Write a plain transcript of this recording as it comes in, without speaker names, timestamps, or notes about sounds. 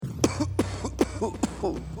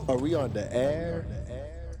Are we on the air?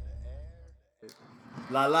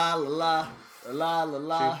 La la la la la la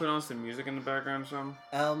la. Should we put on some music in the background or something?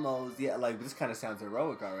 Elmo's, yeah, like this kind of sounds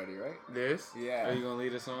heroic already, right? This? Yeah. Are you gonna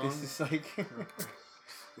lead us on? This is like, it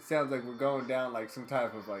sounds like we're going down like some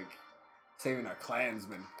type of like saving our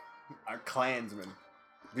Klansmen. Our Klansmen.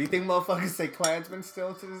 Do you think motherfuckers say Klansmen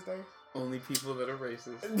still to this day? Only people that are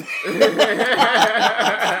racist.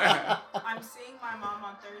 I'm seeing my mom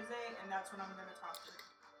on Thursday, and that's when I'm gonna talk to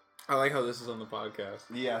her. I like how this is on the podcast.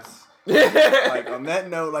 Yes. Like on that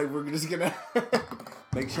note, like we're just gonna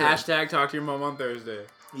make sure. Hashtag talk to your mom on Thursday.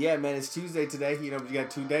 Yeah, man, it's Tuesday today. You know, we got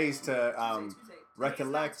 2 days to Tuesday.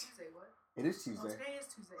 recollect. Tuesday, what? It is Tuesday. Oh, today is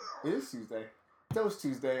Tuesday. It is Tuesday. That was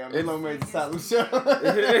Tuesday on the It's- Low Major Silent Show.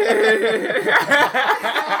 Today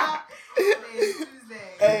is Tuesday.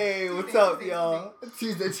 Hey, what's Tuesday, up,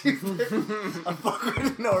 Tuesday, y'all? Tuesday. I'm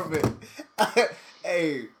fucking in orbit.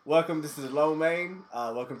 Hey, welcome. This is Low Main.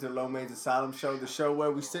 Welcome to the Low Main's Asylum Show, the show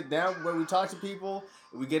where we sit down, where we talk to people,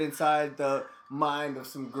 and we get inside the mind of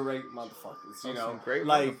some great motherfuckers. You know, Some great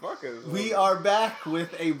like motherfuckers. we are back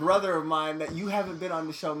with a brother of mine that you haven't been on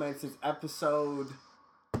the show, man, since episode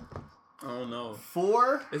Oh no.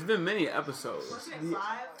 4. It's been many episodes. Wasn't it Yeah.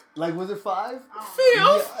 5? Like, was it 5? I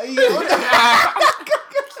don't know. Yeah.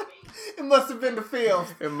 It must have been the field.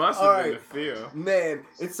 It must All have been right. a feel. Man,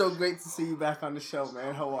 it's so great to see you back on the show,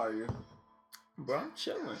 man. How are you? Bro, I'm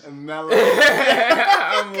chilling. And mellow.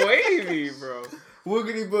 I'm wavy, bro.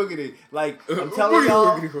 Woogity boogity. Like, I'm telling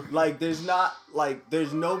y'all, like,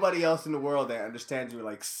 there's nobody else in the world that understands you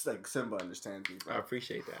like Simba understands you, I bro.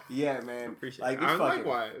 appreciate that. Yeah, man. Appreciate like, it. it's I'm fucking,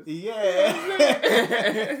 likewise.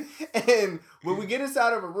 Yeah. And when we get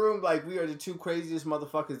inside of a room, like, we are the two craziest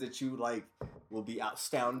motherfuckers that you, like, will be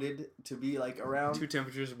astounded to be, like, around. 2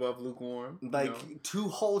 temperatures above lukewarm. Like, you know. 2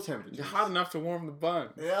 whole temperatures. You're hot enough to warm the bun.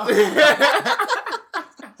 Yeah.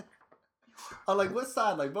 Oh, like what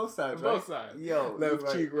side? Like both sides, right? Both sides. Yo, Left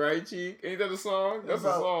right. cheek, right cheek. Ain't that a song? That's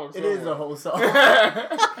Bro, a song. It is a somewhere. whole song.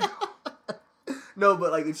 No,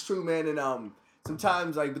 but like it's true, man. And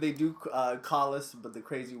sometimes like, but they do call us, but the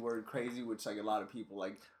crazy word "crazy," which like a lot of people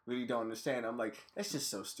like really don't understand. I'm like, that's just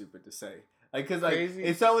so stupid to say. Like, cause like Crazy?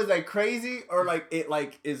 it's always like crazy or like it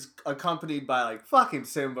like is accompanied by like fucking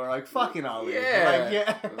Simba or like fucking Ali. Yeah. Like,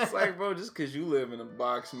 yeah. It's like, bro, just because you live in a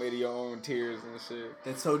box made of your own tears and shit.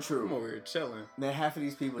 It's so I'm true. over here chilling. Man, half of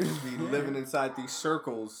these people just be living inside these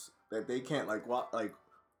circles that they can't like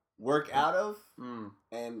work out of,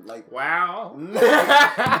 and like Wow.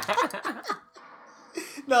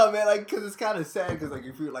 no, man, like because it's kind of sad because like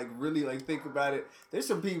if you like really like think about it, there's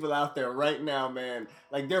some people out there right now, man,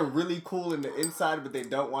 like they're really cool in the inside, but they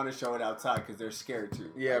don't want to show it outside because they're scared to.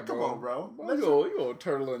 Yeah, like, bro. Come on, bro. Boy, you old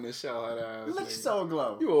turtle in the shell head ass. Let your nigga. soul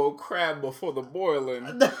glow. You old crab before the boiling.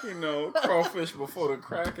 You know, crawfish before the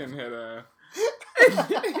cracking head ass.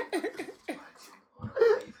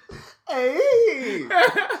 Hey,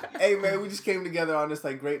 hey, man, we just came together on this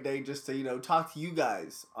like great day just to talk to you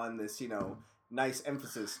guys on this nice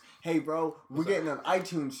emphasis. Hey, bro, we're getting on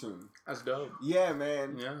iTunes soon. That's dope. Yeah,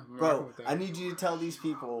 man. Yeah, I'm rocking Bro, with that. I need you to tell these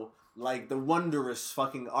people like the wondrous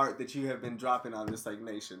fucking art that you have been dropping on this like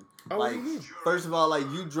nation. Oh, like, what do you mean? first of all, like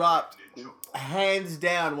you dropped hands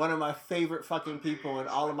down one of my favorite fucking people in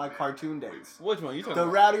all of my cartoon days. Which one? You talking The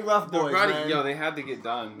about? Rowdy Rough The Boys, Rowdy, man. yo, they had to get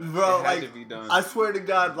done. Bro, they had like, to be done. I swear to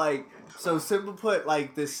God, like, so Simba put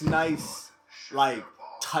like this nice, like,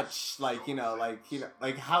 touch, like,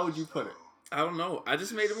 like how would you put it? I don't know. I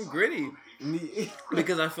just made them gritty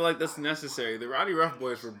because I feel like that's necessary. The Rowdy Rough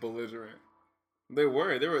Boys were belligerent. They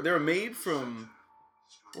were made from,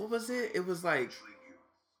 what was it? It was like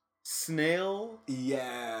snail,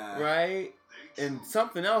 Yeah. right? And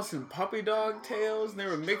something else in puppy dog tails. And they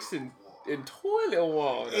were mixed in toilet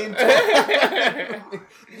water.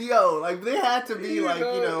 Yo, like they had to be You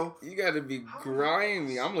got to be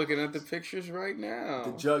grimy. I'm looking at the pictures right now.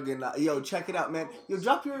 the juggernaut. Yo, check it out, man. Yo,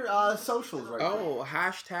 drop your socials right now. Oh,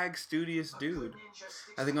 hashtag Studious Dude.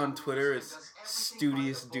 I think on Twitter it's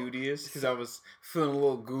Studious Dudious because I was feeling a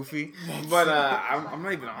little goofy. But I'm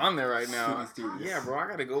not even on there right now. Studious. Yeah, bro, I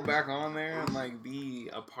gotta go back on there and like be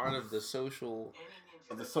a part of the social,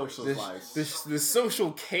 The social slice. the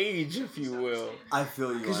social cage, if you will. I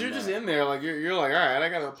feel you. Because on you're just that. in there, like you're like, all right, I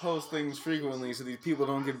gotta post things frequently so these people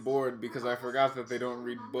don't get bored because I forgot that they don't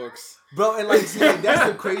read books. Bro, and like, see, like, that's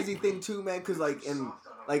the crazy thing too, man. Because like,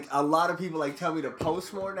 a lot of people like tell me to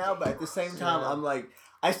post more now, but at the same time, Yeah. I'm like,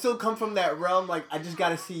 I still come from that realm. Like, I just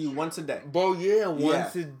gotta see you once a day. Bro, yeah,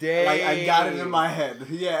 once a day. Like, I got it in my head.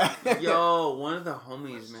 Yeah. Yo, one of the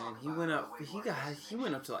homies, man, he went up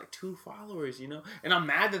to like 2 followers, you know? And I'm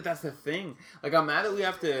mad that that's the thing. Like, I'm mad that we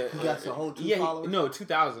have to... He got a whole 2 followers? No,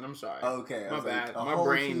 2,000, I'm sorry. Okay. My bad. Like, my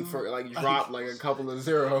brain, dropped like a couple of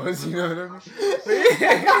zeros, you know what I mean?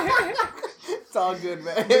 It's all good,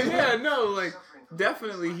 man. But yeah, no, like,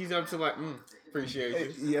 definitely he's up to like,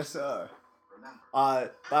 appreciate you. Yes, sir. By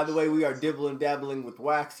the way, we are dibbling dabbling with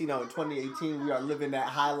wax. You know, in 2018, we are living that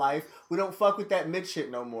high life. We don't fuck with that mid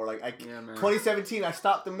shit no more. Like, 2017, I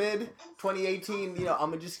stopped the mid. 2018, you know, I'm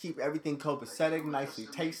gonna just keep everything copacetic, nicely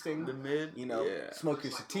tasting. The mid, you know, smoke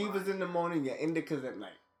your sativas in the morning, your indicas at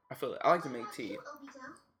night. I feel it. I like to make tea.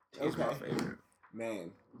 Tea's my favorite.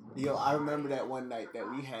 Man, yo, I remember that one night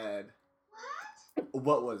that we had.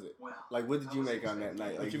 What was it? Like, what did you make on that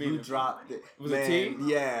night? Like, what you mean? Dropped it. Was it tea?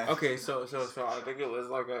 Yeah. Okay, so I think it was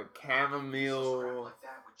like a chamomile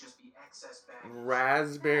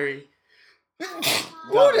raspberry.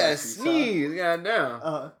 Ooh, that sneeze!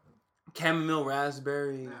 Goddamn. Chamomile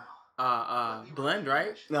raspberry blend,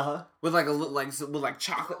 right? With like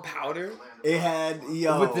chocolate powder. It had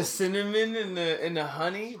with the cinnamon and the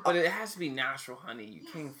honey, but it has to be natural honey. You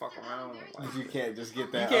can't fuck around with like. You can't just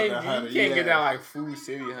get that. You can't get that like Food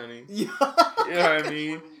City honey. You know what I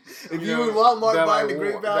mean? If you in Walmart buying the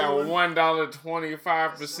Great Value, that $1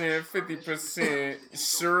 25%, 50%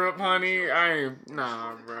 syrup honey,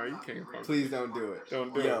 nah, bro. You can't fuck. Please don't do it.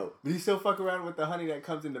 Don't do it. Do you still fuck around with the honey that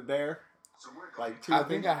comes in the bear? Like I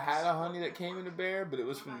think I had a honey that came in the bear, but it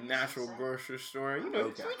was from the natural grocery store. You know,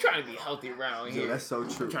 we trying to be healthy around here. That's so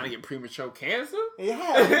true. We're trying to get premature cancer.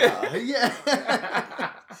 Yeah, yeah.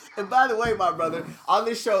 And by the way, my brother, on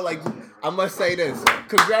this show, like, I must say this: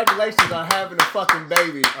 congratulations on having a fucking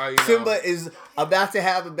baby. Simba is about to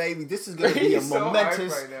have a baby. This is gonna be a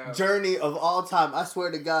momentous journey of all time. I swear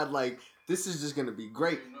to God, like, this is just gonna be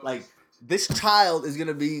great. Like, this child is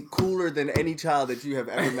gonna be cooler than any child that you have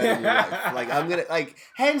ever met in your life. Like, I'm gonna, like,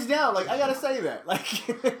 hands down, like, I gotta say that.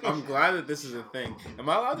 Like, I'm glad that this is a thing. Am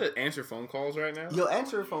I allowed to answer phone calls right now? Yo,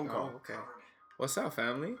 answer a phone call. Oh, okay. What's up,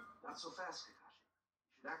 family?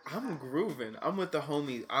 I'm grooving. I'm with the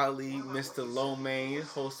homie Ali, Mr. Lomain,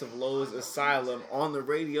 host of Lowe's Asylum, on the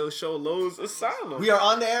radio show Lowe's Asylum. We are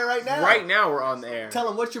on the air right now? Right now we're on the air. Tell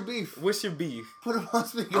him, what's your beef? What's your beef? Put him on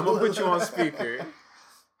speaker. I'm gonna put you on speaker.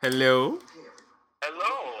 Hello?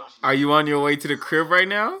 Hello. Are you on your way to the crib right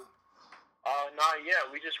now? Not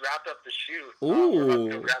yet. We just wrapped up the shoot. Ooh. We're about to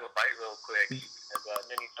go grab a bite real quick as a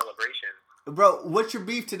mini celebration. Bro, what's your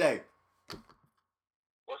beef today?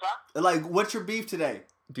 What's that? Like, what's your beef today?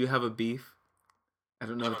 Do you have a beef? I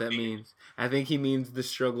don't know what that means. I think he means the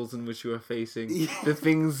struggles in which you are facing, the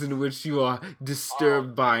things in which you are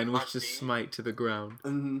disturbed by and which to smite to the ground.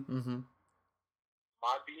 My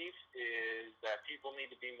beef is that people need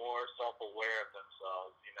to be more self-aware of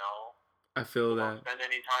themselves, you know? I feel They that. don't spend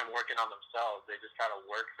any time working on themselves. They just try to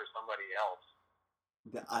work for somebody else.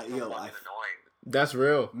 Annoying. That's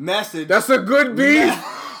real. Message. That's a good beef.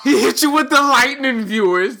 He hit you with the lightning,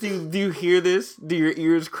 viewers. Do you hear this? Do your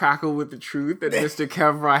ears crackle with the truth that Mr.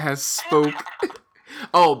 Kevrai has spoke?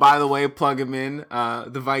 Oh, by the way, plug him in.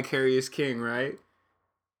 The Vicarious King, right?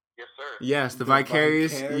 Yes, sir. Yes, the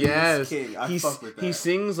Vicarious yes. King. I fuck with that. He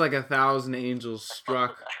sings like 1,000 angels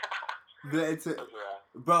struck.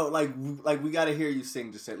 Bro, like we gotta hear you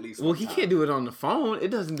sing just at least. Well, he can't do it on the phone. It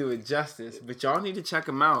doesn't do it justice. But y'all need to check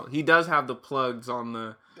him out. He does have the plugs on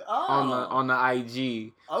the on the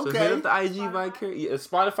IG. Okay. So hit up the IG Vicarious.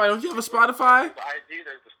 Spotify. Don't you have a Spotify? The IG,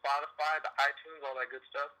 there's the Spotify, the iTunes, all that good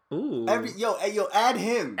stuff. Ooh. Yo, add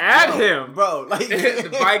him. Him, bro. Like the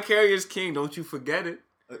Vicarious King. Don't you forget it.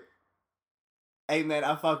 Hey man,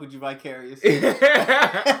 I fuck with you, Vicarious.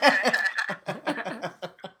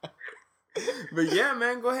 But yeah,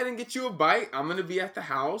 man, go ahead and get you a bite. I'm gonna be at the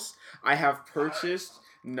house. I have purchased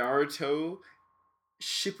Naruto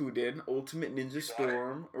Shippuden Ultimate Ninja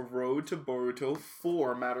Storm Road to Boruto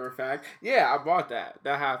 4, matter of fact. Yeah, I bought that.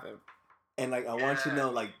 That happened. And like, I want you to know,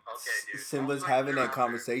 like, Simba's having that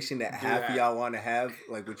conversation that half of y'all want to have,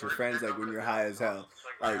 like, with your friends, like when you're high as hell.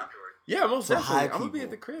 Like, yeah, most definitely. I'm people, gonna be at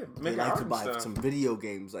the crib. They like to buy some video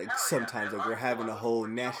games. Like sometimes, like we're having a whole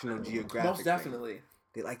National Geographic. Most definitely. Thing.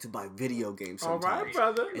 They like to buy video games sometimes. All right,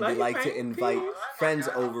 brother. And they like to invite friends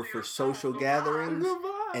over for social gatherings.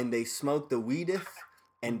 And they smoke the weedeth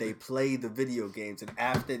and they play the video games. And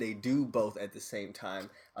after they do both at the same time,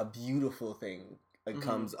 a beautiful thing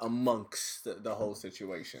comes amongst the whole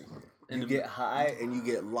situation. You get high and you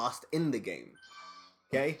get lost in the game.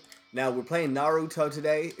 Okay? Now, we're playing Naruto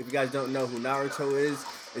today. If you guys don't know who Naruto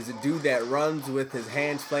is a dude that runs with his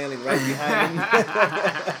hands flailing right behind him.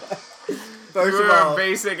 First You're of all, a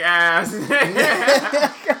basic ass.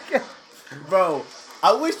 bro,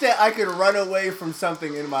 I wish that I could run away from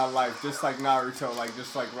something in my life just like Naruto,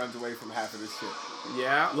 just runs away from half of this shit.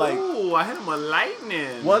 Yeah. Like- Ooh, I hit him with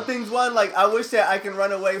lightning. One thing's one, I wish that I can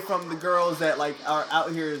run away from the girls that are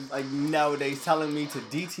out here nowadays telling me to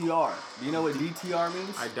DTR. Do you know what DTR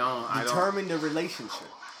means? I don't. Determine the relationship.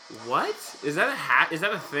 What? Is that a hat? Is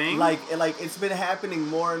that a thing? It's been happening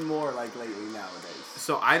more and more lately nowadays.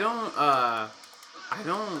 So I don't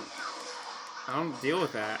deal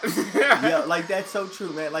with that. Yeah, that's so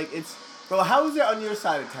true, man. Bro, how is it on your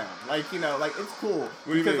side of town? It's cool. What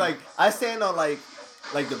do you because mean? I stand on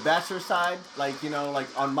the bachelor side,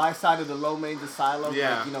 on my side of the low mains asylum.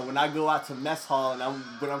 Yeah. When I go out to mess hall and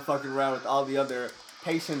when I'm fucking around with all the other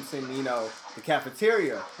patients in, the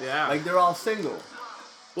cafeteria. Yeah. They're all single.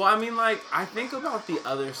 Well, I mean, I think about the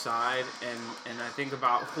other side, and I think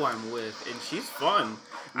about who I'm with, and she's fun.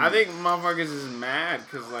 I think motherfuckers is mad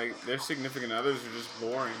because, their significant others are just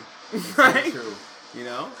boring. It's Right? so true. You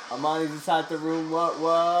know? Amani's inside the room. What?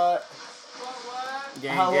 What?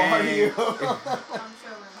 Gang, How gang. are you? I'm chilling.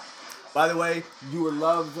 By the way, you were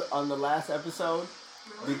loved on the last episode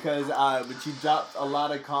because but you dropped a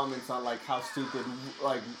lot of comments on how stupid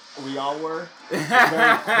we all were,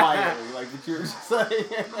 very quietly, that you were just Yeah. I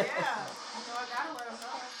gotta let them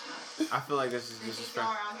know. I feel like this is They think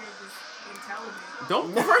y'all disrespectful. are out here just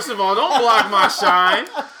intelligent. First of all, don't block my shine.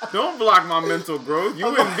 Don't block my mental growth. You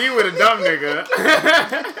wouldn't be with a dumb nigga.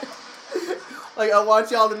 I want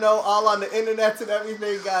y'all to know, all on the internets and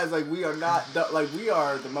everything, guys. We are not we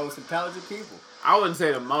are the most intelligent people. I wouldn't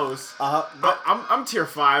say the most. I'm tier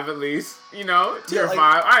 5 at least. Tier Yeah, 5.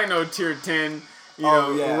 I ain't no tier 10.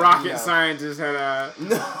 Rocket yeah. scientist had a.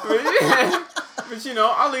 But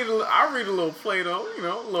I read a little Plato. A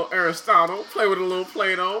little Aristotle. Play with a little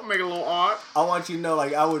Plato. Make a little art. I want you to know,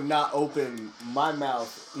 I would not open my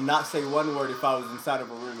mouth, not say one word if I was inside of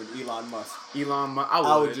a room with Elon Musk.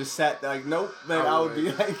 I would just sat there nope, man. I would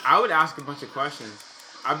be I would ask a bunch of questions.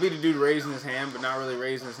 I'd be the dude raising his hand, but not really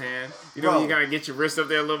raising his hand. Bro. You gotta get your wrist up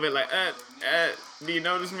there a little bit, do you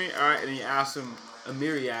notice me? All right, and you ask him a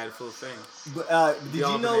myriad full of things. But did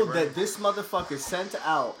Y'all you been know there, that this motherfucker sent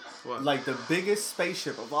out What? the biggest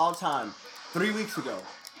spaceship of all time 3 weeks ago?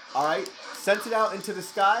 All right, sent it out into the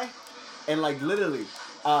sky, and literally,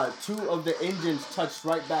 2 of the engines touched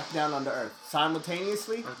right back down on the Earth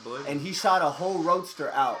simultaneously, That's believable. and he shot a whole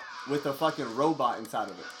roadster out with a fucking robot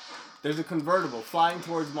inside of it. There's a convertible flying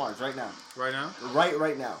towards Mars right now. Right now?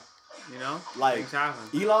 Right now. Things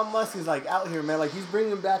happen. Elon Musk is out here, man. He's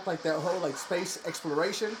bringing back that whole space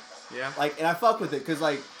exploration. Yeah. And I fuck with it because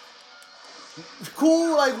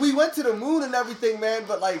cool. We went to the moon and everything, man.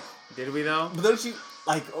 But Did we though? but don't you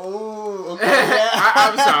oh okay? Yeah.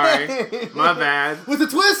 I'm sorry. My bad. With a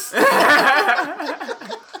twist.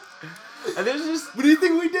 And there's just. What do you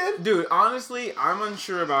think we did? Dude, honestly, I'm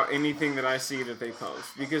unsure about anything that I see that they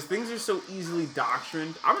post because things are so easily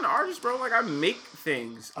doctrined. I'm an artist, bro. I make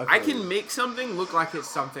things. I I feel can you. make something look like it's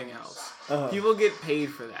something else. Uh-huh. People get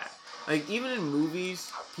paid for that. Even in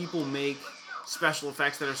movies, people make special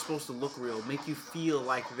effects that are supposed to look real, make you feel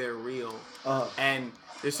like they're real. Uh-huh. And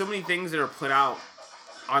there's so many things that are put out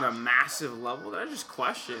on a massive level that I just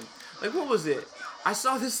question. What was it? I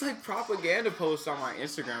saw this propaganda post on my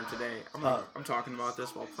Instagram today. I'm talking about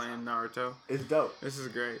this while playing Naruto. It's dope. This is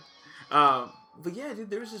great. But yeah, dude,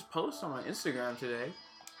 there was this post on my Instagram today,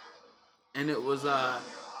 and it was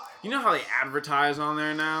you know how they advertise on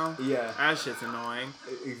there now? Yeah. That shit's annoying.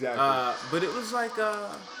 Exactly. But it was how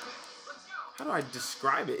do I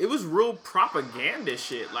describe it? It was real propaganda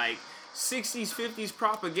shit, 60s, 50s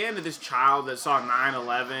propaganda. This child that saw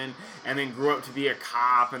 9/11 and then grew up to be a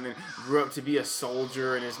cop and then grew up to be a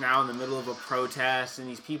soldier and is now in the middle of a protest, and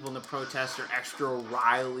these people in the protest are extra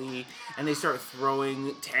wily and they start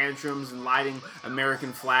throwing tantrums and lighting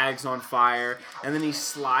American flags on fire, and then he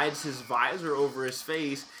slides his visor over his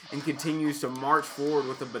face and continues to march forward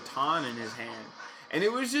with a baton in his hand. And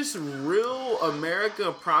it was just real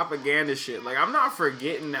America propaganda shit. I'm not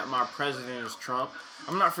forgetting that my president is Trump.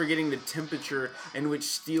 I'm not forgetting the temperature in which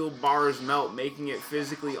steel bars melt, making it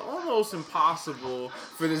physically almost impossible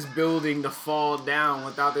for this building to fall down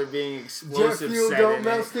without there being explosives set in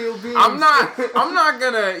it. Steel beams. I'm not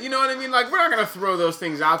gonna, you know what I mean? We're not gonna throw those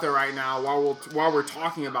things out there right now while we're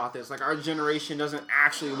talking about this. Our generation doesn't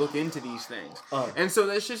actually look into these things. And so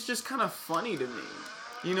that's just kind of funny to me.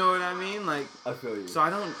 You know what I mean? I feel you. So I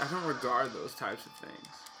don't regard those types of things.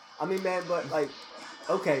 I mean, man, but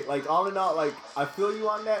okay, like all in all, like I feel you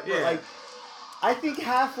on that, but Yeah. like I think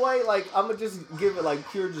halfway, like I'm gonna just give it like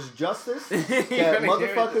pure just justice. You're That gonna give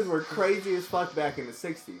it motherfuckers just- were crazy as fuck back in the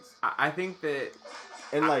 '60s, I think that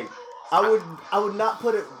and like I would not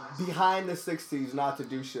put it behind the '60s not to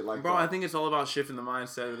do shit like bro, that. I think it's all about shifting the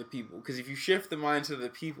mindset of the people. Because if you shift the mindset of the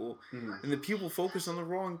people, Mhm. and the people focus on the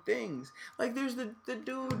wrong things. Like there's the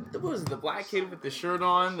dude, what was it, the black kid with the shirt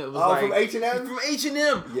on that was from H&M. From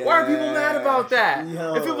H&M. Why are people mad about that?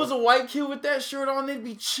 Yo. If it was a white kid with that shirt on, they'd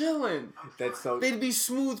be chilling. That's so. They'd be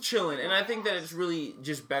smooth chilling. And I think that it's really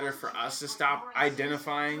just better for us to stop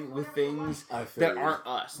identifying with things I feel that you. aren't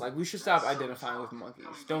us. Like we should stop identifying with monkeys.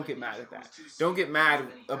 Don't get mad at that. Don't get mad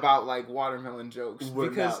about like watermelon jokes. We're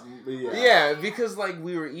Because not- yeah, because like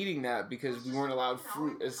we were eating that because we weren't allowed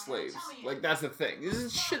fruit as slaves. Like that's the thing. This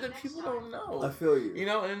is shit that people don't know. I feel you. You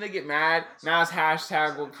know, and then they get mad. Now it's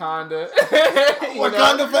hashtag Wakanda. You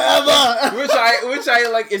Wakanda know? forever. which I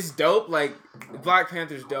like is dope. Like Black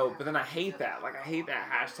Panther's dope, but then I hate that. Like I hate that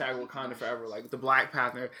hashtag Wakanda forever. Like the Black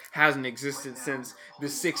Panther hasn't existed since the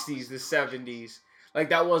 '60s, the '70s. Like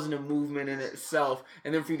that wasn't a movement in itself,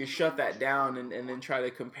 and then for you to shut that down and then try to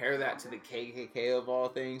compare that to the KKK of all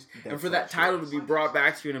things, and for that title to be brought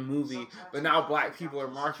back to you in a movie, but now black people are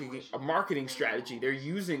marketing a marketing strategy. They're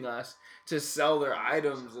using us to sell their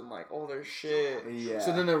items and like all their shit. Yeah.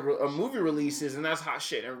 So then a movie releases, and that's hot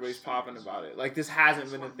shit. And everybody's popping about it. Like this hasn't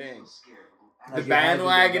been a thing. The Like, it hasn't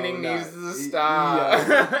bandwagoning been going needs on. to stop.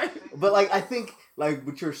 Yeah. But like I think like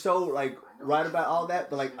but you're so like right about all that,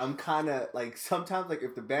 but like I'm kind of like sometimes like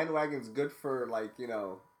if the bandwagon's good for like you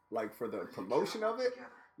know like for the promotion of it,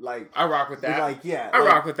 like I rock with that. like yeah, I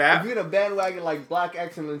like, rock with that. If you're in a bandwagon like Black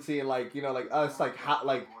Excellency and like you know like us like hot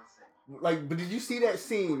like. But did you see that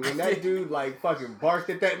scene when that dude like fucking barked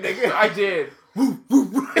at that nigga? I did.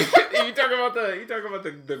 you talking about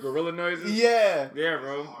the gorilla noises? Yeah. Yeah,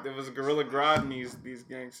 bro. There was a gorilla grodd in these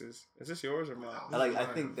gangsters. Is this yours or mine? I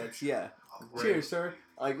think that's yeah. Great. Cheers, sir.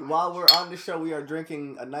 Like while we're on the show, we are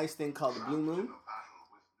drinking a nice thing called the Blue Moon.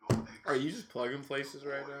 Are you just plugging places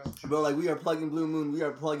right now? Bro, like we are plugging Blue Moon. We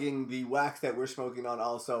are plugging the wax that we're smoking on.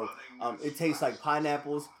 Also, it tastes like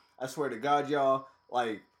pineapples. I swear to God, y'all.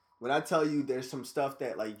 Like when I tell you, there's some stuff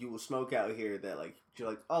that like you will smoke out here that like you're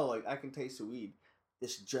like, oh, like I can taste the weed.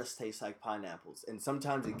 This just tastes like pineapples, and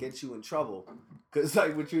sometimes it gets you in trouble, cause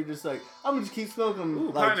like what you're just like, I'm gonna just keep smoking, Ooh,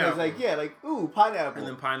 like 'cause, pineapple. like yeah, like ooh pineapple. And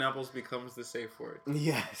then pineapples becomes the safe word.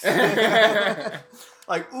 Yes.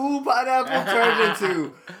 Like ooh pineapple turns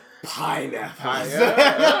into pineapple.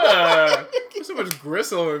 There's so much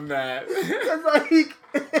gristle in that. Cause like,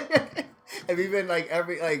 have you been like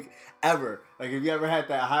ever like have you ever had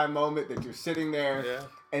that high moment that you're sitting there Yeah.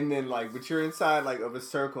 and then like but you're inside like of a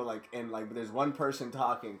circle like and like but there's one person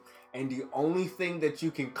talking and the only thing that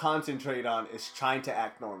you can concentrate on is trying to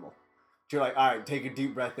act normal. You're like, all right, take a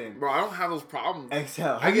deep breath in, Bro, I don't have those problems.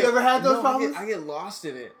 exhale. Have you ever had those problems? I get lost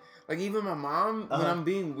in it. Like even my mom, when Uh-huh. I'm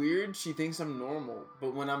being weird, she thinks I'm normal.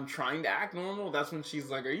 But when I'm trying to act normal, that's when she's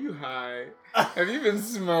like, "Are you high? Have you been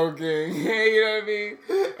smoking?" You know what I mean?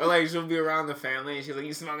 Or like she'll be around the family and she's like,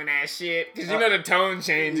 "You smoking that shit?" Because you know the tone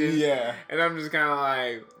changes. Yeah. And I'm just kind of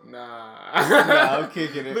like, nah. Nah, I'm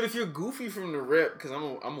kicking it. But if you're goofy from the rip, because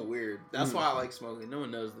I'm a weird. That's why I like smoking. No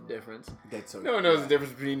one knows the difference. That's so No one knows the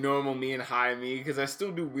difference between normal me and high me because I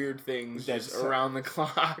still do weird things That's just so- around the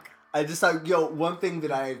clock. I just like one thing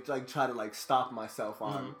that I like try to like stop myself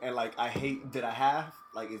on Mm-hmm. and like I hate that I have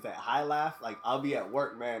like is that high laugh. Like I'll be at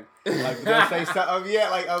work, man. Like they'll say something, yeah.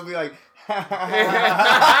 Like I'll be like,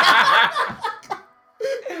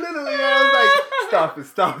 literally, I was like,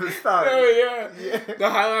 stop it. Oh yeah. Yeah. The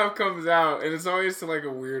high laugh comes out and it's always to like a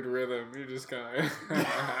weird rhythm. You're just kind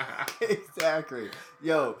of. Exactly.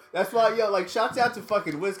 Yo, that's why like shouts out to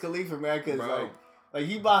fucking Wiz Khalifa, man, cause Bro. like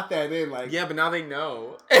he bought that in like Yeah, but now they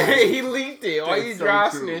know. He leaked it. Why That's you so dry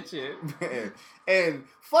true. snitching? Man. And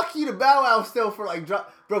fuck you to Bow Wow still for like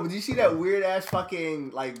drop, bro. But did you see that weird ass fucking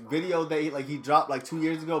like video that he dropped like 2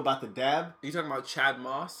 years ago about the dab? You talking about Chad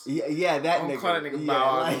Moss? Yeah, that I don't nigga. call that nigga yeah,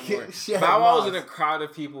 Bow Wow like, no more. Shad Bow Wow was Moss. in a crowd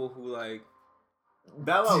of people who like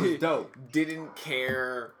Bow Wow was dope. didn't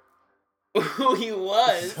care who he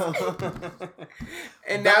was, So-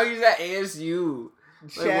 and now he's at ASU.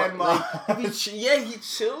 Chad Moss. He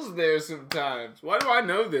chills there sometimes. Why do I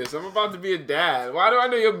know this? I'm about to be a dad. Why do I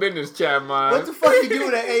know your business, Chad Moss? What the fuck you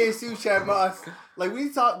doing at ASU, Chad Moss? Like we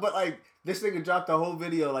talk, but like this nigga dropped a whole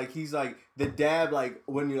video. Like he's like the dab, like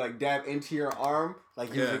when you like dab into your arm,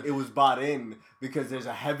 like, Yeah. like it was bought in because there's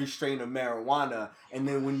a heavy strain of marijuana, and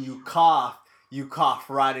then when you cough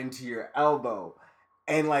right into your elbow.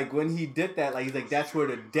 And like when he did that, like he's like, that's where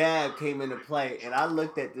the dab came into play. And I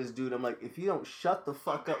looked at this dude, I'm like, if you don't shut the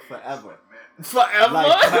fuck up forever. Forever?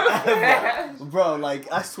 Like forever. Bro,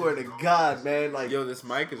 like I swear to God, man, like Yo, this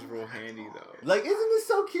mic is real handy though. like isn't this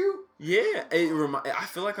so cute? Yeah, I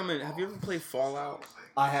feel like I'm in. Have you ever played Fallout?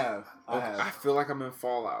 I have. I feel like I'm in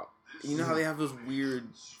Fallout. You know how they have those weird,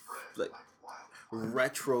 like,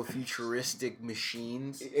 retro futuristic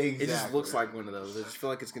machines? Exactly. It just looks like one of those. I just feel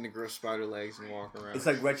like it's gonna grow spider legs and walk around. It's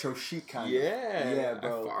like retro chic kind of. yeah, Yeah,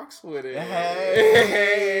 bro. I fox with it.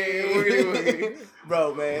 Hey, Woogity, woogity.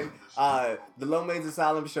 bro, man. The Low Main's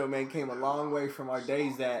Asylum show, man, came a long way from our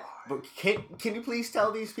days. But can you please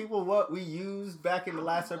tell these people what we used back in the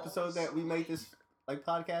last episode that we made this like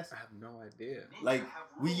podcast? I have no idea. Like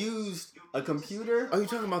we used a computer, Are you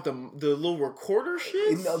talking about the little recorder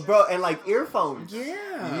shit? bro, and like earphones.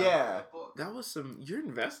 Yeah. Yeah. That was some. You're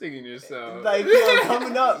investing in yourself. Like yo,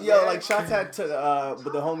 coming up, yo, Yeah. like shout out to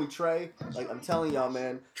the homie Trey. Like I'm telling y'all,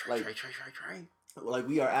 man, like Try. like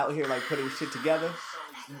we are out here like putting shit together.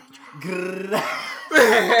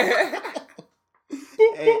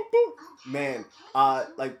 Hey, man,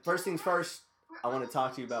 like first things first, I want to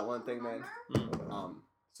talk to you about one thing, man.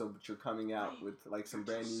 So you're coming out with like some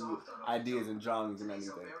brand new ideas and drawings and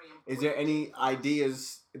anything. Is there any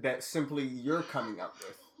ideas that simply you're coming up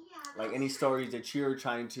with? Like any stories that you're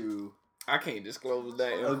trying to? I can't disclose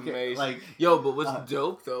that information. Okay, like Yo, but what's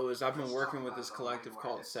dope though is I've been working with this collective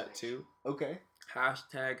called Set 2. okay.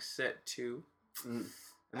 Hashtag Set 2. Mm.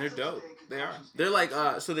 And they're dope. They are. They're like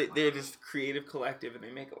so they're just creative collective and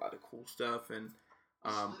they make a lot of cool stuff and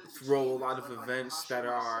throw a lot of events that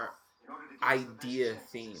are idea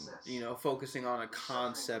themed, you know, focusing on a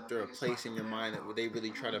concept or a place in your mind that they really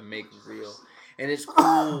try to make real. And it's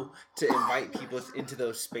cool to invite people into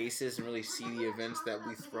those spaces and really see the events that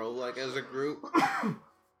we throw like as a group.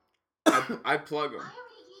 I plug them.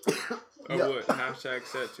 I would. Hashtag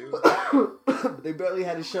Set 2. But they barely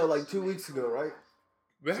had a show like 2 weeks ago, right?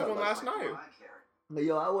 We had one last night. But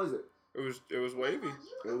yo, how was it? It was wavy.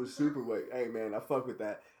 It was super weight. Hey man, I fuck with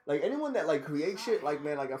that. Like anyone that like creates shit, like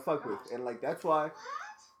man, like I fuck with, and like that's why,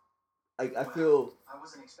 like I feel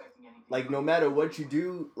like no matter what you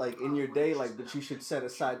do, like in your day, like but you should set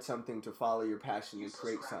aside something to follow your passion and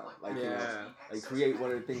create something. Like you know, like create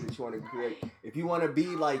one of the things that you want to create. If you want to be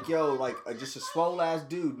like yo, like just a swole ass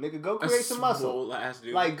dude, nigga, go create some muscle.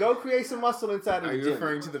 Dude. Like go create some muscle inside of Are the you gym.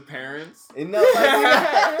 referring to the parents? And no,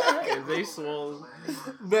 like, If they swole.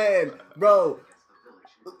 man, bro.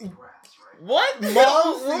 What? Moms,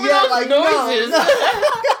 What were yeah, those like noises? no.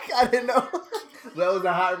 I didn't know. That was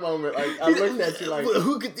a high moment. Like I looked at you like,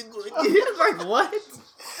 Who could think like what?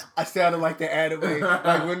 I sounded like the anime,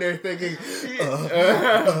 like when they're thinking,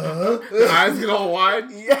 Eyes get all wide.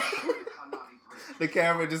 yeah. The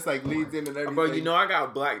camera just like leads in and everything. But you know I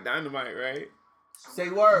got Black Dynamite, right? Say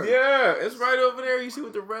word. Yeah, it's right over there. You see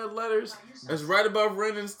with the red letters? It's right above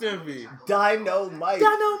Ren and Stimpy. Dynamite.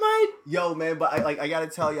 Dynamite. Yo, man, but I gotta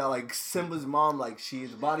tell y'all, like Simba's mom, like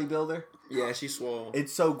she's a bodybuilder. Yeah, she swole.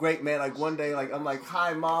 It's so great, man. Like one day, like I'm like,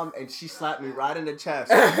 "Hi, mom," and she slapped me right in the chest.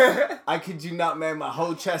 I kid you not, man. My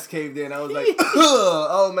whole chest caved in. I was like,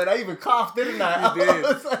 "Oh man," I even coughed, didn't I? You did.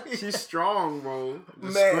 I was like, She's strong, bro.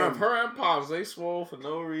 The Man. scrub. Her and Pops, they swole for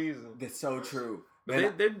no reason. That's so true. But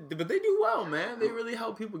Man, they do well, man. They really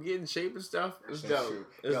help people get in shape and stuff. It's That's dope. true.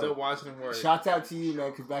 It's Yo, dope watching them work. Shouts out to you,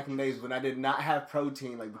 man, because back in the days when I did not have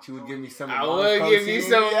protein, like, but you would give me some of I mom's would protein. give you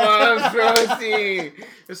some mom's protein.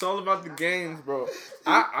 It's all about the gains, bro.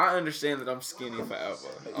 I understand that I'm skinny forever.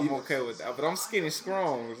 I'm okay with that. But I'm skinny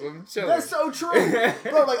strong, so I'm chilling. That's so true.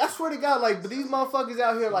 Bro, like, I swear to God, like, but these motherfuckers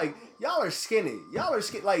out here, like, y'all are skinny. Y'all are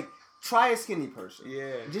skinny. Like, try a skinny person.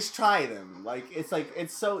 Yeah. Just try them. Like,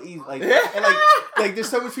 it's so easy. Like, and like, there's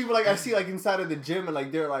so much people, like, I see, like, inside of the gym, and,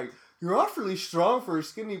 like, they're like, you're awfully strong for a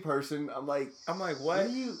skinny person. I'm like, what? what are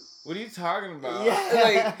you... What are you talking about?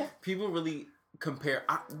 Yeah. Like, people really compare.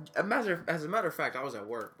 As a matter of fact, I was at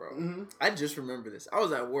work, bro. Mm-hmm. I just remember this. I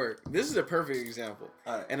was at work. This is a perfect example.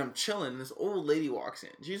 All right. And I'm chilling. This old lady walks in.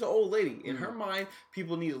 She's an old lady. In her mind,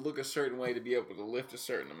 people need to look a certain way to be able to lift a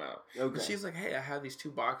certain amount. Okay. And she's like, hey, I have these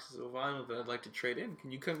 2 boxes of vinyl that I'd like to trade in.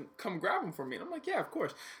 Can you come grab them for me? And I'm like, yeah, of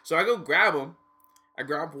course. So I go grab them. I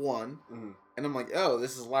grab one. Mm-hmm. And I'm like, oh,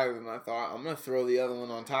 this is lighter than I thought. I'm going to throw the other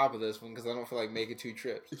one on top of this one because I don't feel like making 2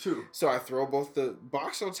 trips. True. So I throw both the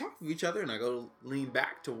boxes on top of each other and I go lean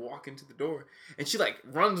back to walk into the door. And she like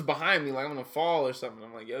runs behind me like I'm going to fall or something.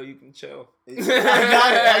 I'm like, yo, you can chill. I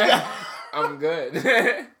got it. I'm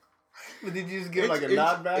good. But did you just give like a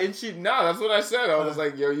nod back? And no, that's what I said. I was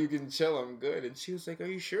like, yo, you can chill. I'm good. And she was like, are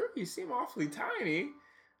you sure? You seem awfully tiny.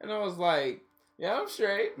 And I was like, Yeah, I'm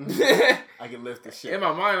straight. I can lift the shit. In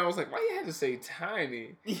my mind, I was like, why you had to say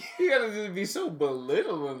tiny? You gotta just be so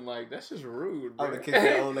belittling, like, that's just rude, I bro. would have kicked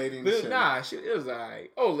that old lady in the shit. Nah, it was alright.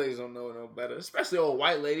 Old ladies don't know no better. Especially old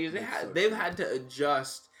white ladies. They've had to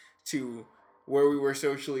adjust to where we were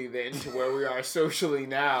socially then to where we are socially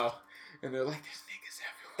now. And they're like, there's niggas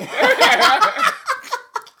everywhere.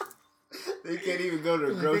 They can't even go to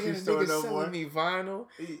the grocery store no more. Me vinyl.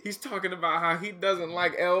 He's talking about how he doesn't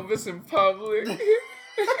like Elvis in public.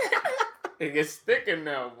 It gets thicker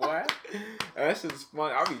now, boy. That shit's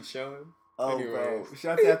fun. I'll be chilling. Oh, anyways. bro.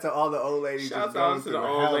 Shout out to all the old ladies. Shout just out going to through the the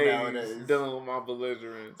old hell ladies nowadays. dealing with my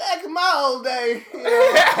belligerence. Back in my old day. You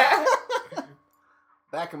know?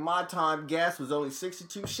 Back in my time, gas was only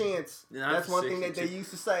 62 cents. That's one thing that they used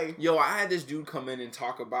to say. Yo, I had this dude come in and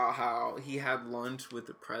talk about how he had lunch with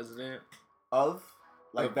the president. Of?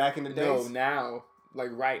 Like back in the days? No, now. Like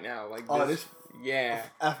right now. Like this. Yeah.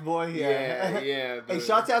 F-boy? Yeah. Hey,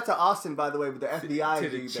 shout out to Austin, by the way, with the FBI to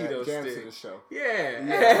the dude Cheeto that jams stick. to the show.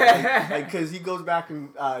 Yeah. Like, because he goes back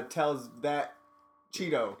and tells that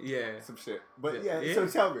Cheeto some shit. But yeah, so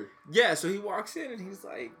tell me. Yeah, so he walks in and he's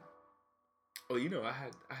like, oh, you know, I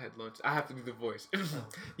had lunch. I have to do the voice.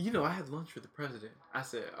 You know, I had lunch with the president. I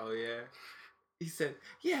said, oh, yeah? He said,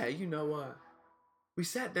 yeah, you know, we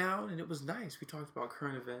sat down and it was nice. We talked about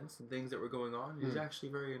current events and things that were going on. He's actually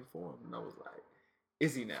very informed. And I was like,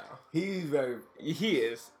 is he now? He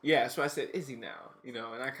is. Yeah, so I said, is he now? You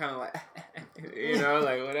know, and I kind of like, you know,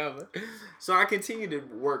 like whatever. So I continue to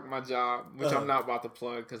work my job, which I'm not about to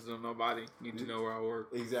plug because nobody need to know where I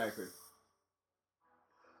work. Exactly.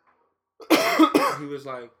 He was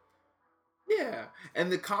like, yeah. And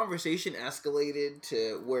the conversation escalated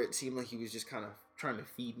to where it seemed like he was just kind of trying to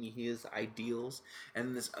feed me his ideals.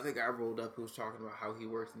 And this other guy rolled up who was talking about how he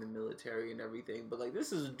worked in the military and everything. But like,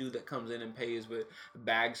 this is a dude that comes in and pays with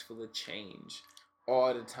bags full of change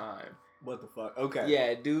all the time. What the fuck? Okay.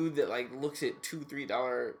 Yeah, dude that like looks at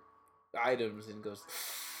 $2-3 items and goes,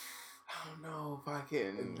 I don't know if I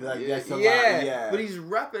can. Like, that's a lot, But he's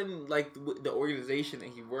repping like the organization that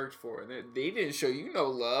he worked for, and they didn't show you no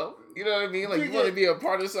love. You know what I mean? Like you want to be a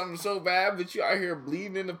part of something so bad, but you out here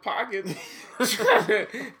bleeding in the pockets, trying to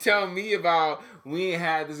tell me about we ain't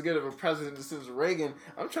had this good of a president since Reagan.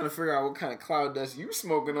 I'm trying to figure out what kind of cloud dust you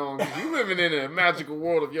smoking on, because you living in a magical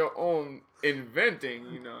world of your own inventing.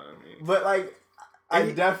 You know what I mean? But like, I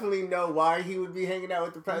definitely know why he would be hanging out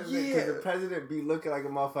with the president, because the president be looking like a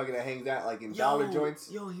motherfucker that hangs out like in dollar joints.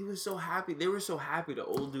 Yo, he was so happy. They were so happy. The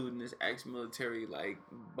old dude and this ex-military like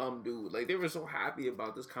bum dude, like they were so happy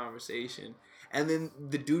about this conversation. And then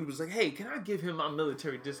the dude was like, "Hey, can I give him my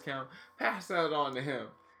military discount? Pass that on to him."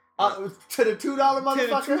 To the $2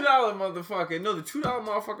 motherfucker? To the $2 motherfucker. No, the $2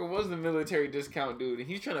 motherfucker was the military discount dude. And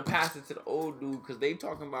he's trying to pass it to the old dude because they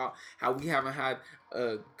talking about how we haven't had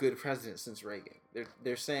a good president since Reagan.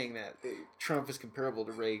 They're saying that Trump is comparable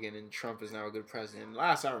to Reagan and Trump is now a good president. And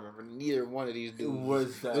last I remember, neither one of these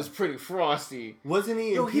dudes was pretty frosty. Wasn't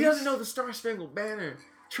he? Yo, he doesn't know the Star Spangled Banner.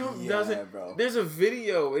 Trump doesn't. Bro. There's a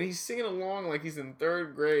video and he's singing along like he's in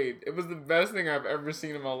 3rd grade. It was the best thing I've ever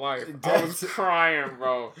seen in my life. I was crying,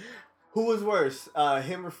 bro. Who was worse,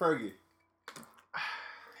 him or Fergie?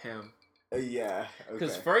 Him. Yeah.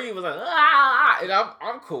 Because Fergie was like, ah, and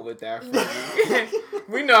I'm cool with that, Fergie.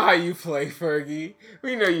 We know how you play, Fergie.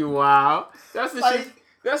 We know you wild. That's the shit.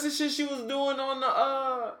 That's the shit she was doing on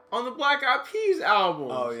the Black Eyed Peas album.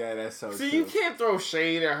 Oh yeah, that's so. See, true. you can't throw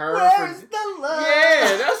shade at her. Where's the love?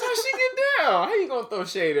 Yeah, that's how she get down. How you gonna throw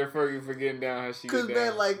shade at Fergie for getting down how she get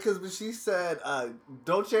down? Because when she said,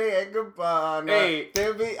 Dolce and Gabbana, hey,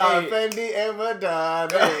 there be Fendi and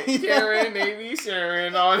Madonna. Hey, Karen, they be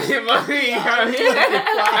sharing all their money.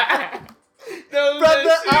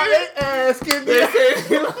 Brother, I ain't asking you.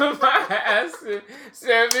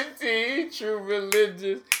 17, true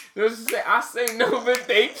religious. I say no, but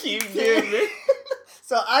they keep giving.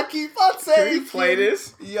 So I keep on saying. Can we play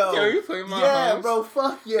this? Yo, you play my house? Bro,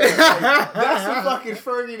 fuck yeah. Like, that's the fucking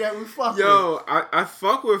Fergie that we fuck with. Yo, I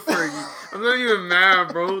fuck with Fergie. I'm not even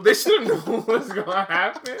mad, bro. They should know what's gonna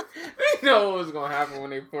happen. They know what's gonna happen when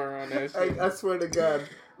they put her on that shit. I swear to God.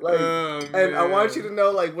 Like, and I want you to know,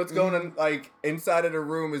 like, what's going on, like, inside of the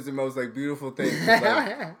room is the most, like, beautiful thing.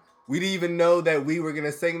 Like, we didn't even know that we were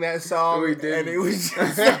gonna sing that song, and it was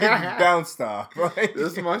just like, bounced off, right?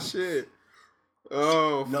 That's my shit.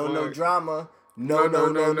 Oh, no drama. No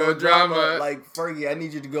drama. Like, Fergie, I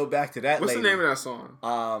need you to go back to that. What's lady. the name of that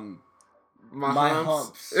song? My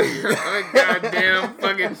humps. Goddamn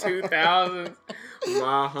fucking 2000s.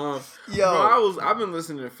 My humps. Yo, bro, I've been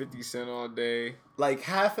listening to 50 Cent all day. Like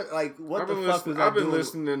what the fuck was I I've been doing?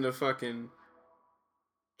 listening to fucking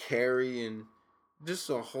Carrie and Just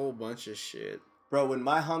a whole bunch of shit. Bro, when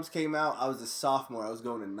My Humps came out, I was a sophomore. I was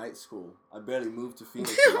going to night school. I barely moved to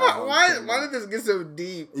Phoenix. when My Humps came Why out. did this get so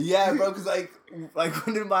deep? Yeah, bro, because like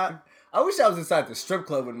when did I wish I was inside the strip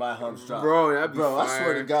club when My Humps dropped. Bro, that'd be Bro, I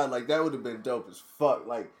swear to fire. God, like that would have been dope as fuck.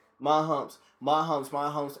 Like My Humps,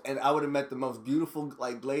 and I would have met the most beautiful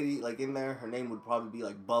like lady like in there. Her name would probably be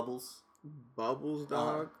like Bubbles. Bubbles,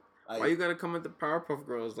 dog. Like, Why you gotta come at the Powerpuff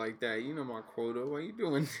Girls like that? You know my quota. Why you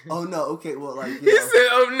doing? oh no, okay, well like He you know, said,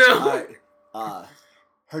 "Oh no." alright,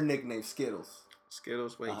 her nickname Skittles,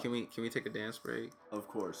 Skittles. Wait, can we take a dance break? of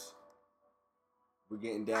course. We're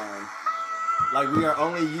getting down. Like we are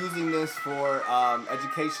only using this for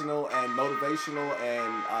educational and motivational,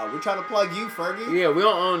 and we're trying to plug you, Fergie. Yeah, we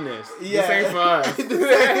don't own this. Yeah. This ain't for us.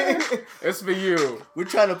 This ain't- It's for you. We're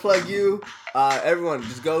trying to plug you. Everyone,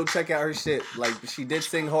 just go check out her shit. Like she did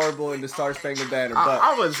sing horrible in the Star Spangled Banner, but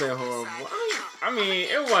I wouldn't say horrible. I mean,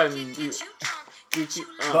 it wasn't.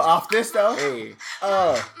 but off this though, Hey.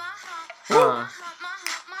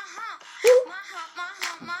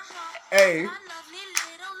 Hey.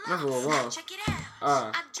 That's what wrong.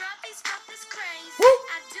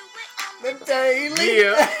 The daily.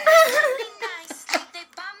 Yeah.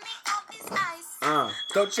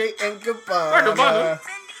 Dolce and Like a Gabbana. bundle.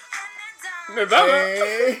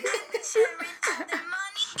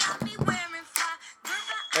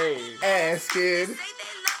 Hey. Hey. Ass kid.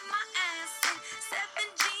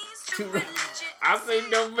 I say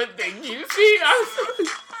no, but then you see, I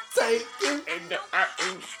Take it. and the I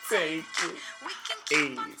ain't take it.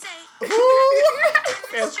 Hey.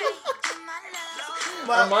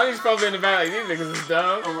 Armani's probably in the back like, these niggas is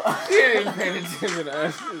dumb. He ain't even paying attention to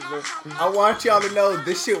us. I want y'all to know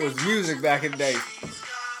this shit was music back in the day.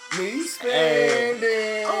 Me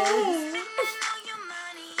spending.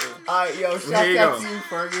 Alright, yo, shout Here you out go. to you,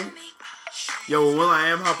 Fergie. Yo, when Will I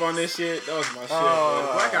Am hop on this shit, that was my shit. Oh.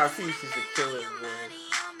 Bro. Black Eyed Peas used to kill it, boy.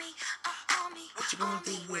 What you gonna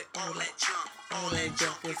do with all that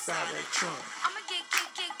junk inside that trunk?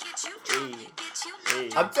 Hey.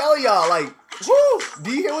 I'm telling y'all, like, woo!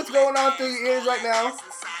 Do you hear what's going on through your ears right now?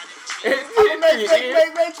 I'm gonna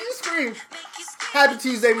make you scream. Happy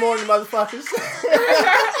Tuesday morning, motherfuckers.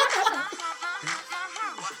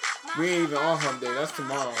 We ain't even on hump day. That's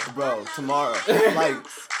tomorrow. Bro, tomorrow. Like,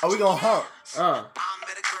 are we gonna hump?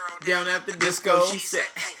 Down at the Disco. disco, she said,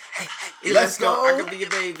 hey, Let's go. I could be your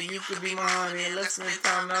baby, you could be my honey. Let's make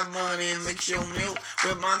time, not money, and mix your milk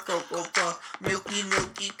with my cocoa puff. Milky,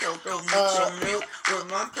 milky cocoa, mix your milk with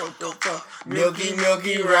my cocoa puff. Milky,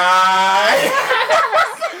 milky ride.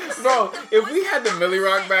 Bro, if we had the Millie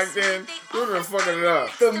Rock back then, we would have been fucking it up.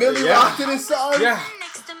 The Millie Yeah. Rock to this song? Yeah.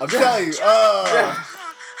 I'm telling you. Yeah.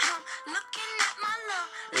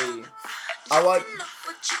 Hey. I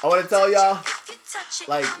want to tell y'all,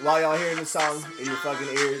 like, while y'all hearing the song in your fucking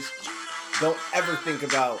ears, don't ever think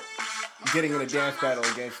about getting in a dance battle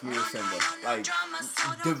against me or Simba. Like,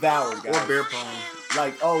 devoured, guys. Or beer pong.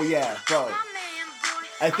 Like, oh yeah, bro.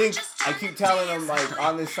 I think I keep telling them like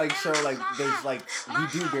on this like show like there's like we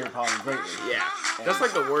do beer pong greatly. Yeah. That's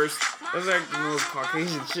like the worst. That's like the most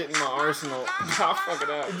Caucasian shit in my arsenal. I'll fuck it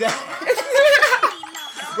up.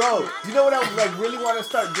 Bro, you know what I like really want to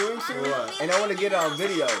start doing soon? What? And I want to get on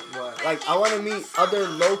video. What? Like I want to meet other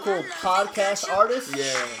local podcast artists.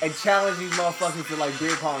 Yeah. And challenge these motherfuckers for like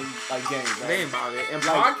beer pong like games. Man. They ain't about it. And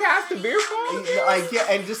Like- podcast the beer pong? Like yeah,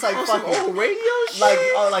 and just like On some fucking old radio shit?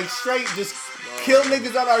 like straight just kill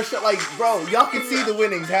niggas on our show. Like bro, y'all can see the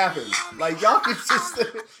winnings happen. Like y'all can just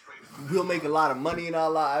we'll make a lot of money in our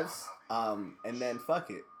lives. And then fuck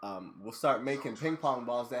it. We'll start making ping pong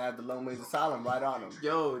balls that have the Lone Ways Asylum right on them.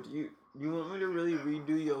 Yo, do you want me to really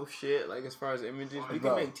redo your shit? Like as far as images, we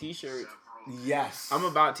Bro. can make t-shirts. Yes. I'm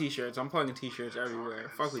about t-shirts. I'm plugging t-shirts everywhere.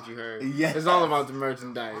 Fuck what you heard. Yes. It's all about the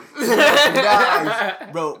merchandise. Merchandise.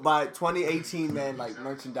 Bro, by 2018, man, like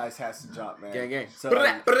merchandise has to drop, man. Gang, gang. So,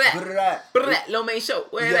 Brrrah, brrrah. Lo Mein Show.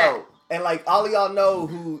 Where that? yo, and like all of y'all know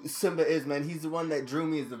who Simba is, man. He's the one that drew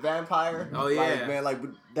me as the vampire. Oh, yeah. like, man, like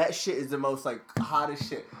that shit is the most like hottest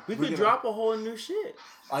shit. We We're could gonna- drop a whole new shit.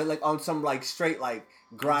 like on some like straight like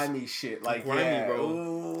grimy shit, like Grimy, yeah, bro.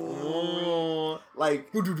 Ooh.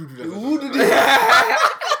 Like Ooh.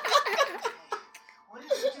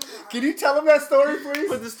 Can you tell him that story, please?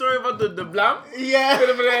 What's the story about the blam? Yeah.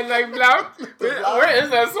 Like blam? blam. Where is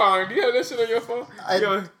that song? Do you have that shit on your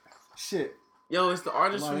phone? Shit. Yo, it's the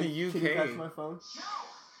artist from Money, the can you catch my UK. phone?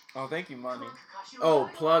 Oh, thank you, Money. Oh,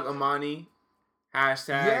 plug Amani.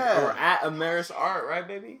 Hashtag Yeah. or at Amaris Art, right,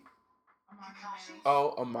 baby?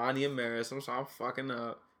 Oh, Amani Amaris. I'm sorry, I'm fucking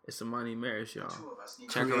up. It's Amani Amaris, y'all.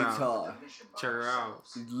 Check her out. Creator. Check her out.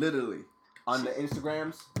 Literally. on the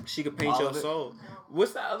Instagrams. She could paint All your of it. soul.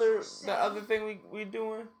 What's the other thing we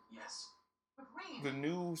doing? The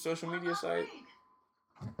new social media site.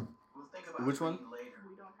 Which one?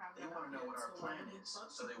 We don't have that up yet, so when we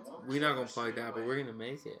fuck it, We're not gonna plug that, but we're gonna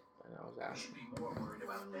make it. And I was asking. when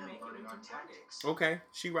we make it, we can plug it. Okay,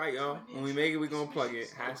 she right, y'all. When we make it, we gonna plug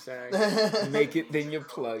it. Hashtag make it, then you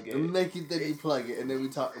plug it. Make it, then you plug it, and then we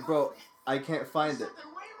talk. Bro, I can't find it.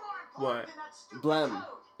 What? Blem.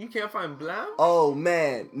 You can't find Blam? Oh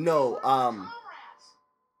man, no.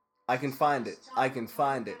 I can find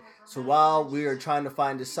it. So while we are trying to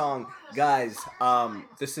find this song, guys,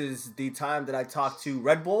 this is the time that I talked to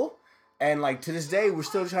Red Bull, and like to this day, we're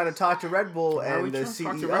still trying to talk to Red Bull Why are we and the trying to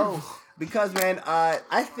talk to Red CEO Bull? because man,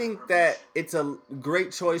 I think that it's a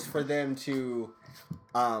great choice for them to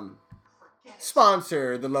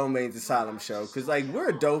sponsor the Lone Mains Asylum show, because like we're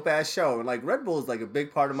a dope ass show, and like Red Bull is like a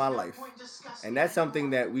big part of my life, and that's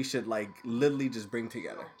something that we should like literally just bring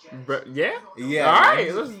together. Yeah? Yeah. All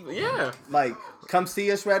right, yeah. Like, come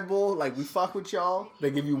see us, Red Bull. Like, we fuck with y'all.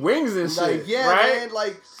 They give you wings and shit, Like, yeah, right? man.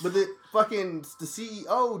 Like, but the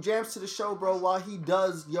CEO jams to the show, bro, while he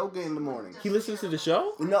does yoga in the morning. He listens to the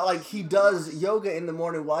show? You know, like he does yoga in the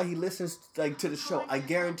morning while he listens like to the show. I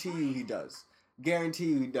guarantee you he does.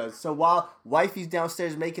 So while wifey's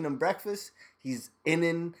downstairs making him breakfast, he's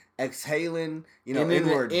inning, exhaling,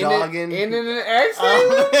 inward dogging. In and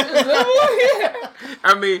exhaling? Is that what?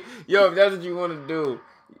 I mean, yo, if that's what you want to do,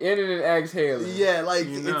 in and exhaling. Yeah, like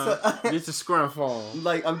You know, it's a scrum phone.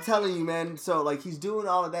 Like, I'm telling you, man. So, like, he's doing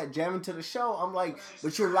all of that, jamming to the show. I'm like,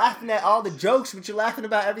 but you're laughing at all the jokes, but you're laughing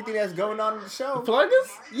about everything that's going on in the show. Plug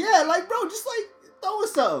us? Yeah, like, bro, just, like, throw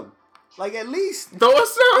us some. Like, at least, Throw us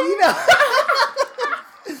some? you know.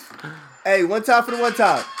 Hey, one time for the one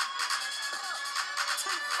time.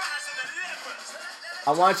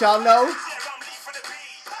 I want y'all to know.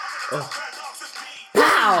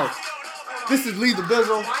 Pow! This is Lethal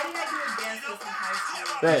Bizzle. Why did I do a dance list in high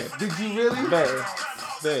school? Babe, Did you really?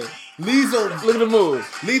 babe. Lethal, Look at the move.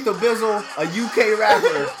 Lethal Bizzle, a UK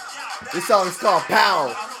rapper. This song is called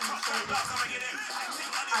Pow. I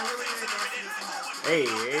really did a dance list in high school. Hey.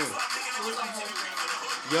 It was a whole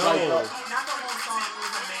thing. Yo. Like, Not the whole song, it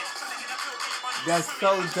was a mix. That's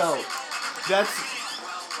so dope. That's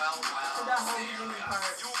So that whole beginning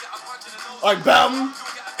part. like bam,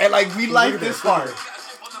 and like we like at this that. part.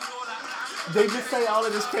 They just say all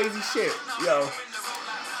of this crazy shit, yo.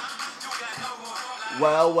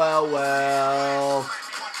 Well.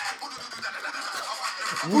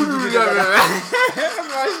 That's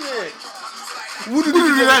my shit.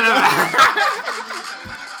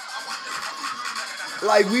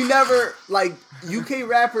 Like we never like UK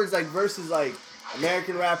rappers like versus like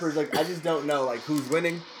American rappers. Like I just don't know like who's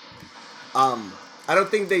winning. I don't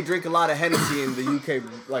think they drink a lot of Hennessy in the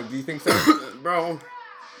UK. Like, do you think so? Bro,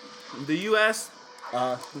 the U.S.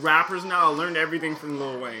 Rappers now learned everything from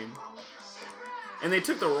Lil Wayne. And they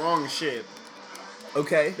took the wrong shit.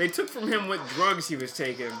 Okay. They took from him what drugs he was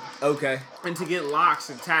taking. Okay. And to get locks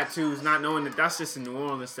and tattoos, not knowing that that's just a New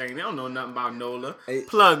Orleans thing. They don't know nothing about NOLA. Hey.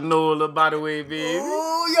 Plug NOLA, by the way, baby.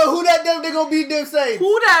 Ooh, yo, who that them? They gonna beat them say?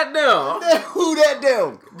 Who that now? Who that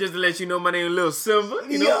them? Just to let you know, my name is Lil Simba.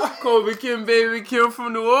 You know, Yeah. Kobe Kim, baby Kim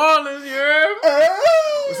from New Orleans, you heard me? Hey.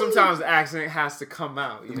 But sometimes the accent has to come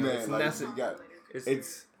out. You know, Man, like, that's it. you got, It's,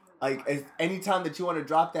 it's like anytime that you want to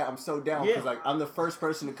drop that, I'm so down because Yeah. like I'm the first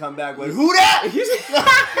person to come back with who that?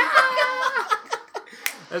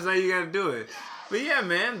 That's how you gotta do it. But yeah,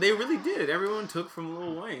 man, they really did. Everyone took from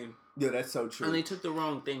Lil Wayne. Yeah, that's so true. And they took the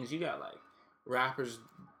wrong things. You got like rappers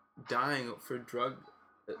dying for drug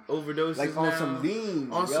overdoses like now. on some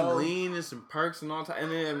lean, On yo. some lean and some perks and all that.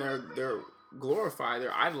 And then they're glorified.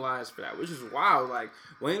 They're idolized for that, which is wild. Like,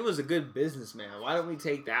 Wayne was a good businessman. Why don't we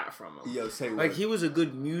take that from him? Yo, say Like, what? he was a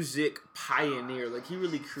good music pioneer. Like, he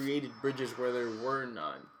really created bridges where there were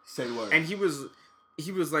none. Say what? And he was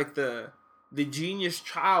like the genius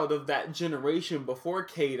child of that generation before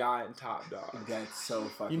K-Dot and Top Dog. That's so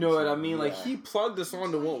fucking. You know what I true. mean? Like, Yeah. he plugged us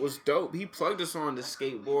onto what was dope. He plugged us on to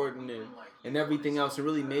skateboarding and everything else and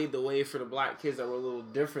really made the way for the black kids that were a little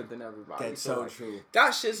different than everybody. That's so like, true.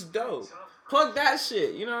 that shit's dope. Plug that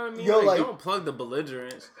shit. You know what I mean? Yo, like, like- don't plug the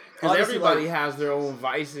belligerents. Because Honestly, everybody like- has their own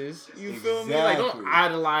vices. You feel me? Like, don't Exactly.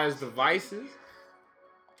 idolize the vices.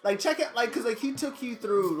 Like check it, like, cause like he took you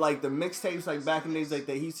through like the mixtapes like back in the days like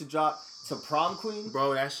that he used to drop to Prom Queen.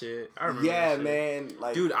 Bro, that shit. I remember Yeah, that shit. man.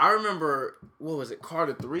 Like, Dude, I remember, what was it,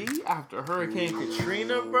 Carter 3? After Hurricane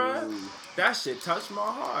Katrina, bruh. That shit touched my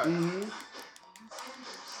heart.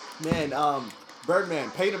 Man, Birdman,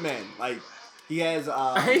 Pay the Man, like He has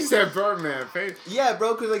He said Birdman. Face. yeah,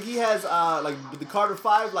 bro, cause like he has like the Carter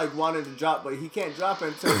 5 like wanted to drop, but he can't drop it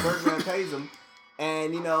until Birdman pays him.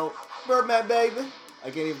 And you know, Birdman baby,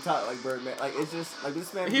 I can't even talk like Birdman. Like it's just like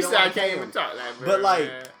this man. He don't said I wanna pay can't him. even talk that. But like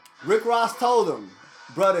Birdman. Rick Ross told him,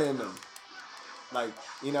 brother in them, like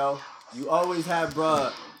you know, you always have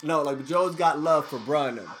bruh. No, like Joe's got love for bruh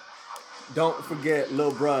in them. Don't forget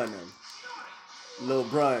Lil Bruh in them. Lil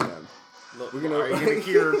Bruh in them. Look, We're gonna- are you gonna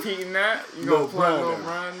keep repeating that? You Lil gonna play Bruh in Lil them.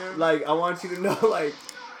 Bruh in there? Like I want you to know, like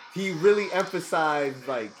he really emphasized,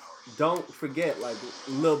 like don't forget, like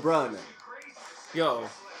Lil Bruh in them. Yo,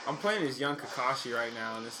 I'm playing this young Kakashi right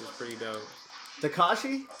now, and this is pretty dope.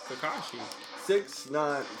 Takashi Kakashi.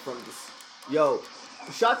 6ix9ine from the yo.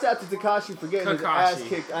 Shouts out to Takashi for getting his ass Kakashi.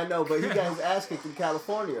 kicked. I know, but he got his ass kicked in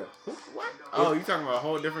California. What? Oh, you talking about a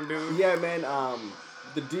whole different dude? Yeah, man.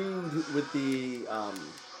 The dude with the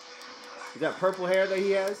is that purple hair that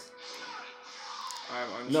he has? I'm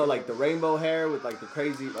No, unsure. like the rainbow hair with like the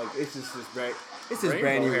crazy, like it's just this brand. It's this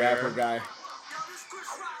brand new Rainbow hair. rapper guy.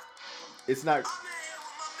 It's not.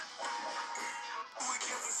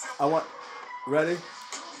 I want. Ready?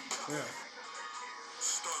 Yeah.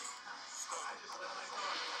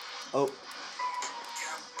 Oh.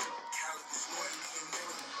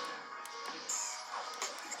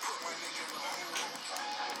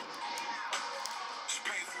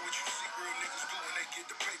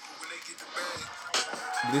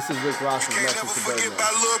 This is Rick Ross's Can't message never to forget Birdman.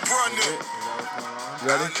 about Lil Bruh Is them. that what's going on?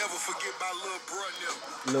 Ready? I'll never forget about Lil Bruh them.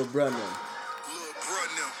 Lil Brunman. Lil Bruh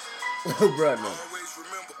them. Lil Brunman. Always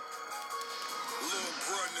remember. Lil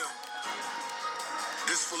Bruh them.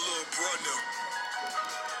 This for Lil Bruh them.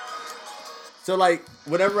 So like,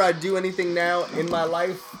 whenever I do anything now in my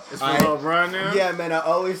life, It's for Lil Bruh now? yeah, man, I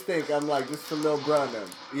always think I'm like, this is for Lil Brunman.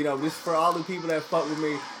 You know, this is for all the people that fuck with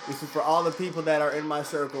me. This is for all the people that are in my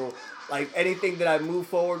circle. Like anything that I move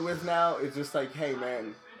forward with now, it's just like, hey,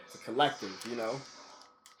 man, it's a collective. You know,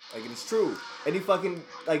 like it's true. Any fucking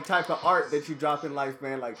like type of art that you drop in life,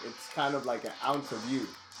 man, like it's kind of like an ounce of you.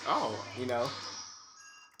 Oh, You know,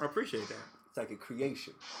 I appreciate that. it's like a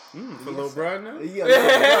creation. For Lil Bruh now? Yeah, Lil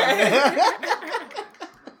Brunman.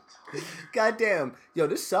 Goddamn. Yo,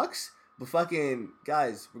 this sucks. But fucking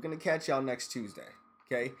guys, we're gonna catch y'all next Tuesday.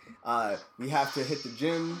 Okay? We have to hit the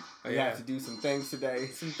gym. We yeah. have to do some things today.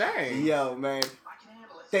 Some things. Yo, man.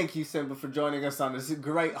 Thank you, Simba, for joining us on this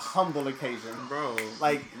great humble occasion. Bro.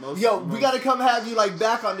 Like, most- yo, we most- gotta come have you like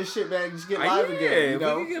back on this shit, man. Just get live yeah, again. You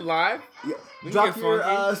know? we can get live. Yeah. we can Drop get your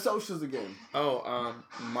funky. socials again. Oh,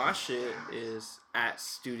 my shit is at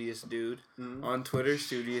Studious Dude on Twitter.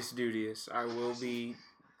 Studious Dudious. I will be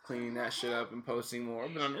cleaning that shit up and posting more.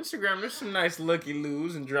 But on Instagram, there's some nice looky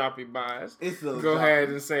loos and droppy buys. It's little Go drop. ahead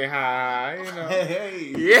and say hi. You know.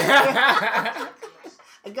 Hey. Yeah.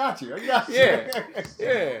 I got you. Yeah.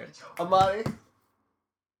 Yeah. Amani,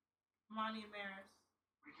 Monty Maris.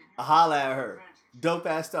 I holla at her. Dope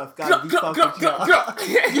ass stuff. Gotta be fucking with y'all.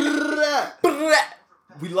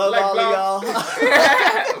 We love Like all blow. of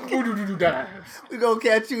y'all. We gonna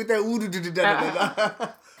catch you with that ooh-doo-doo-doo-doo-doo-doo.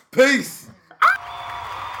 Peace.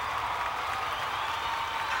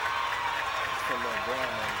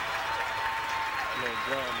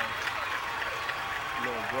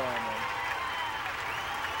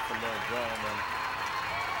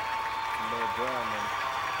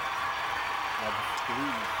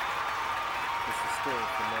 This is still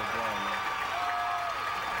for Lil Brunman.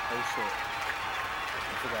 Oh shit.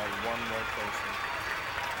 I forgot one more person.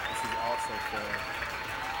 This is also for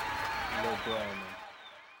Lil Brunman.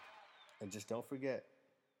 And just don't forget,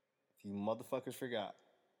 if you motherfuckers forgot,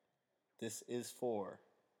 this is for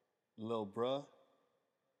Lil Bruh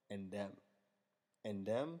and them. And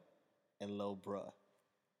them and Lil Bruh.